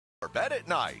bed at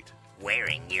night.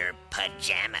 Wearing your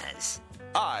pajamas.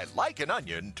 I like an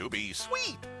onion to be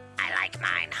sweet. I like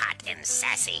mine hot and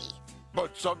sassy.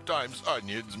 But sometimes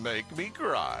onions make me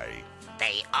cry.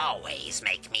 They always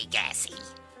make me gassy.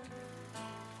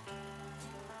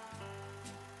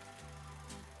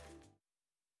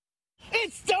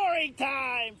 It's story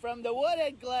time from the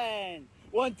Wooded Glen.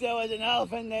 Once there was an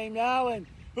elephant named Alan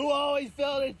who always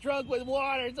filled his trunk with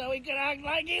water so he could act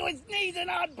like he was sneezing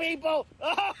on people.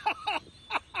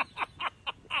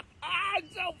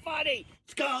 It's so funny.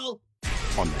 Skull.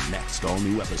 On the next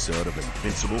all-new episode of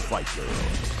Invincible Fight Girl.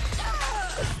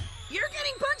 You're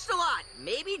getting punched a lot.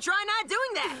 Maybe try not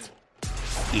doing that.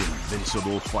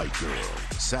 Invincible Fight Girl.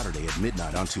 Saturday at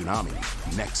midnight on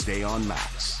Toonami. Next day on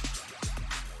Max.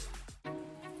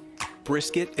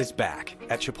 Brisket is back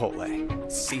at Chipotle.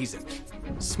 Seasoned,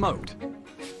 smoked,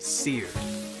 seared,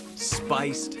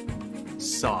 spiced,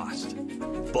 sauced,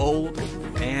 bold,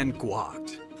 and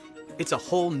guacced. It's a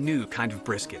whole new kind of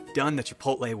brisket done the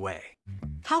Chipotle way.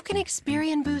 How can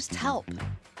Experian Boost help?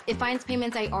 It finds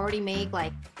payments I already make,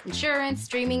 like insurance,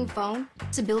 streaming, phone,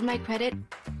 to build my credit.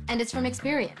 And it's from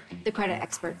Experian, the credit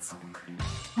experts.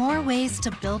 More ways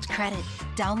to build credit.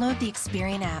 Download the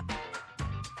Experian app.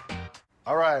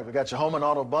 All right, we got your home and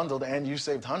auto bundled, and you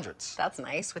saved hundreds. That's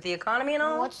nice. With the economy and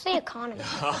all. What's the economy?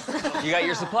 You got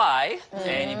your supply,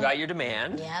 and you've got your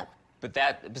demand. Yep. But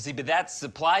that's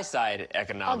supply side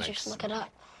economics. I'll just look it up.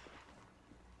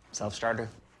 Self-starter.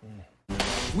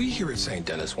 We here at St.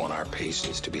 Dennis want our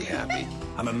patients to be happy.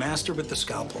 I'm a master with the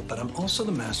scalpel, but I'm also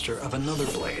the master of another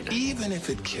blade. Even if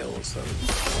it kills them.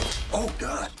 Oh,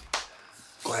 God.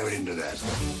 Glad we didn't do that.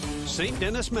 St.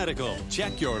 Dennis Medical.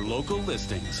 Check your local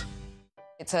listings.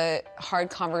 It's a hard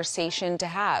conversation to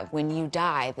have. When you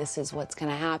die, this is what's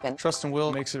going to happen. Trust and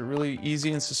will makes it really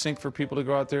easy and succinct for people to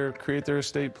go out there, create their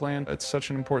estate plan. It's such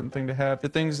an important thing to have. The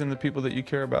things and the people that you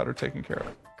care about are taken care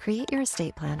of. Create your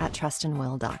estate plan at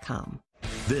trustandwill.com.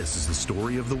 This is the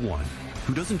story of the one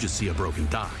who doesn't just see a broken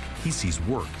dock, he sees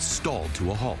work stalled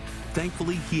to a halt.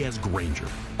 Thankfully, he has Grainger,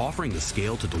 offering the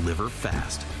scale to deliver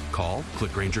fast. Call,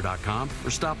 click Grainger.com,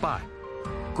 or stop by.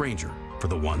 Grainger, for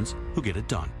the ones who get it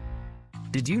done.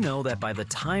 Did you know that by the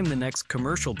time the next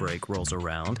commercial break rolls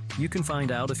around, you can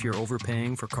find out if you're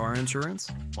overpaying for car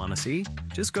insurance? Want to see?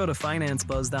 Just go to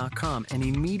financebuzz.com and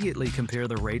immediately compare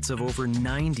the rates of over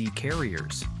 90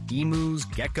 carriers. Emus,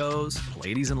 geckos,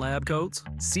 ladies in lab coats.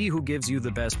 See who gives you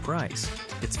the best price.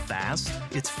 It's fast,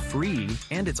 it's free,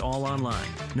 and it's all online.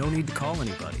 No need to call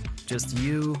anybody. Just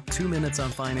you, 2 minutes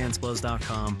on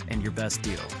financebuzz.com, and your best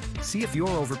deal. See if you're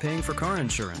overpaying for car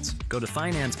insurance. Go to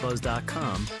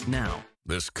financebuzz.com now.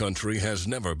 This country has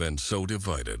never been so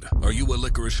divided. Are you a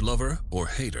licorice lover or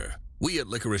hater? We at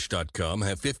Licorice.com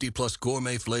have 50-plus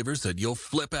gourmet flavors that you'll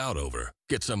flip out over.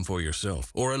 Get some for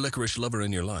yourself or a licorice lover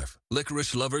in your life.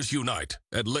 Licorice lovers unite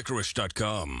at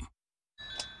Licorice.com.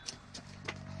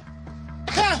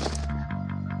 1,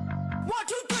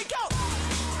 2, 3, go!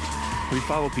 We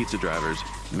follow pizza drivers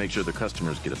and make sure their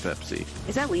customers get a Pepsi.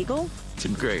 Is that legal? It's a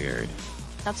gray area.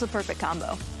 That's the perfect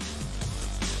combo.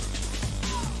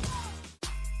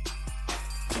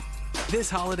 This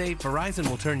holiday, Verizon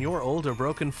will turn your old or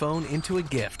broken phone into a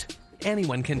gift.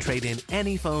 Anyone can trade in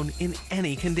any phone in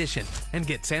any condition and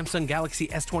get Samsung Galaxy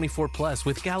S24 Plus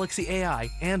with Galaxy AI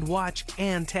and Watch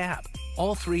and Tab.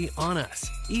 All three on us.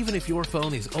 Even if your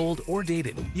phone is old or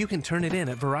dated, you can turn it in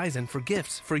at Verizon for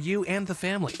gifts for you and the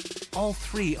family. All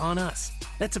three on us.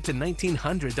 That's up to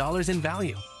 $1,900 in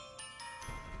value.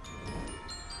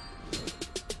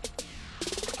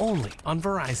 Only on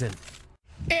Verizon.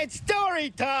 It's story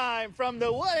time from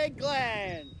the Wooded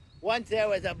Glen. Once there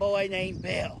was a boy named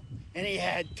Bill, and he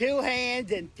had 2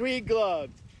 hands and 3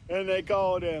 gloves, and they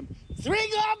called him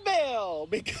 3-Glove Bill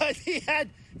because he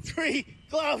had 3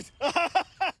 gloves.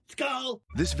 Skull.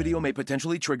 This video may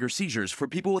potentially trigger seizures for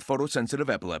people with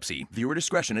photosensitive epilepsy. Viewer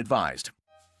discretion advised.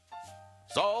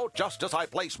 So, just as I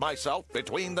place myself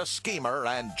between the schemer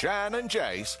and Jan and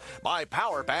Jace, my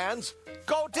power bands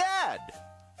go dead.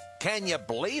 Can you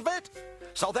believe it?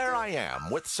 So there I am,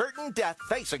 with certain death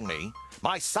facing me,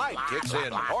 my sidekick's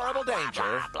in horrible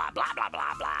danger. Blah, blah, blah, blah,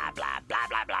 blah, blah, blah, blah,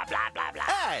 blah, blah, blah, blah, blah.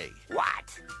 Hey!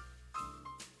 What?